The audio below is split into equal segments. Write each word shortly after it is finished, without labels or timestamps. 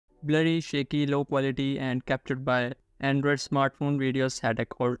blurry, shaky, low quality, and captured by Android smartphone videos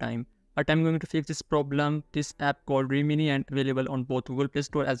headache all time. But I'm going to fix this problem. This app called Remini and available on both Google Play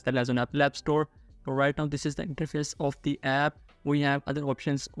Store as well as on Apple App Store. So right now this is the interface of the app. We have other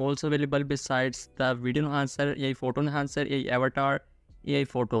options also available besides the video enhancer, AI photo enhancer, AI avatar, AI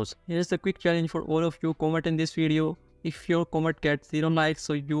photos. Here's the quick challenge for all of you. Comment in this video. If your comment gets 0 likes,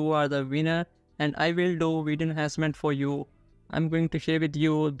 so you are the winner and I will do video enhancement for you. I'm going to share with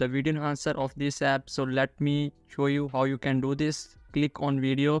you the video enhancer of this app. So let me show you how you can do this. Click on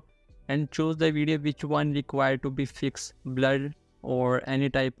video and choose the video which one required to be fixed, blurred or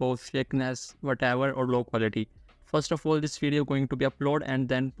any type of shakiness, whatever, or low quality. First of all, this video going to be uploaded and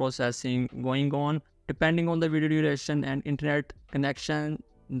then processing going on. Depending on the video duration and internet connection,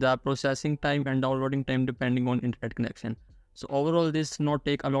 the processing time and downloading time depending on internet connection. So overall this not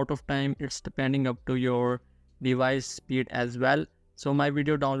take a lot of time. It's depending up to your device speed as well. So my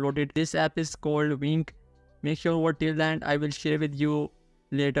video downloaded. This app is called Vmake. Make sure over till the end I will share with you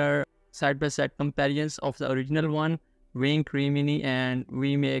later side-by-side comparisons of the original one. Vmake, Remini and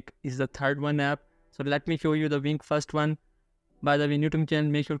Vmake is the third one app. So let me show you the Vmake first one. By the way, new to my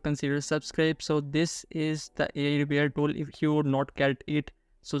channel, make sure to consider subscribe. So this is the AI repair tool if you would not get it.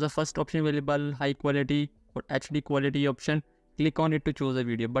 So the first option available, high quality or HD quality option. Click on it to choose a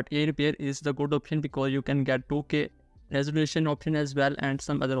video. But AI repair is the good option because you can get 2K resolution option as well and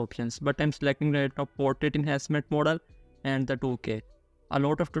some other options. But I'm selecting right now portrait enhancement model and the 2K. A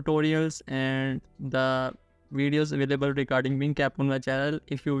lot of tutorials and the videos available regarding Vmake app on my channel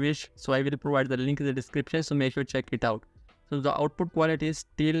if you wish. So I will provide the link in the description. So make sure to check it out. So the output quality is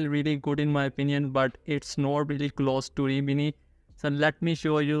still really good in my opinion, but it's not really close to Remini. So let me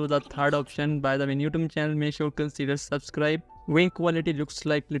show you the third option. By the way, new to my channel, make sure to consider subscribe. Vmake quality looks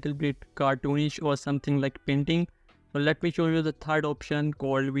like little bit cartoonish or something like painting. So let me show you the third option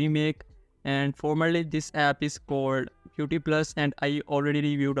called Vmake. And formerly this app is called Beauty Plus and I already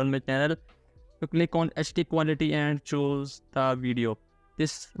reviewed on my channel. So click on HD quality and choose the video.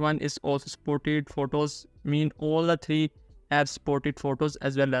 This one is also supported photos, mean all the three apps supported photos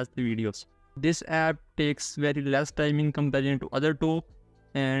as well as the videos. This app takes very less time in comparison to other two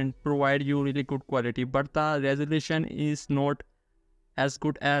and provide you really good quality, but the resolution is not as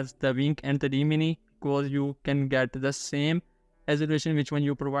good as the Vmake and the Remini because you can get the same resolution which one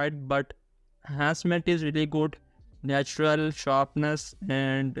you provide, but enhancement is really good, natural sharpness,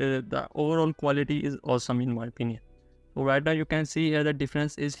 and the overall quality is awesome in my opinion. So right now you can see here the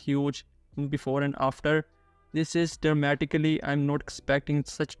difference is huge before and after. This is dramatically, I'm not expecting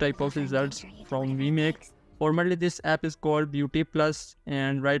such type of results from Vmake. Formerly this app is called Beauty Plus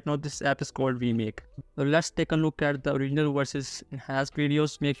and right now this app is called Vmake. So let's take a look at the original versus enhanced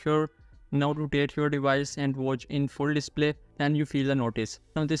videos. Make sure now to rotate your device and watch in full display, then you feel the notice.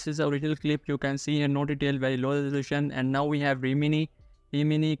 Now this is the original clip. You can see here no detail, very low resolution, and now we have Remini.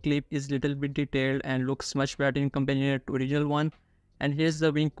 Remini clip is little bit detailed and looks much better in comparison to original one. And here's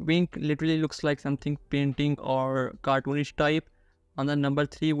the Vmake. Vmake literally looks like something painting or cartoonish type. On the number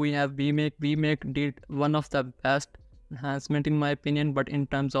 3 we have Vmake. Vmake did one of the best enhancement in my opinion, but in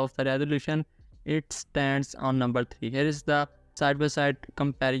terms of the resolution it stands on number 3. Here is the side-by-side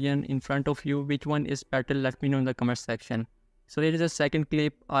comparison in front of you. Which one is better? Let me know in the comment section. So here is the second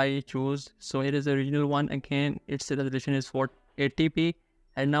clip I choose. So here is the original one. Again, its resolution is 480p,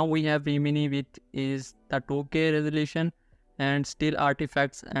 and now we have Remini which is the 2K resolution and still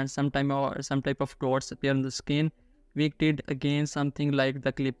artifacts and some type of dots appear on the screen. We did again something like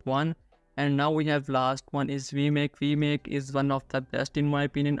the clip 1, and now we have last one is Vmake. Vmake is one of the best in my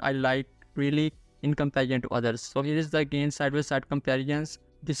opinion. I like really in comparison to others. So here is the again side-by-side comparisons.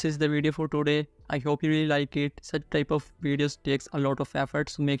 This is the video for today. I hope you really like it. Such type of videos takes a lot of effort,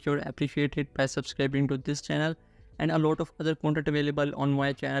 so make sure to appreciate it by subscribing to this channel, and a lot of other content available on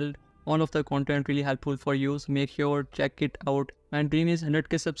my channel. All of the content really helpful for you, so make sure check it out. My dream is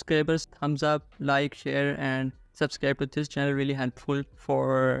 100k subscribers. Thumbs up, like, share and subscribe to this channel, really helpful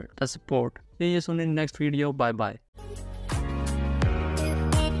for the support. See you soon in the next video. Bye bye.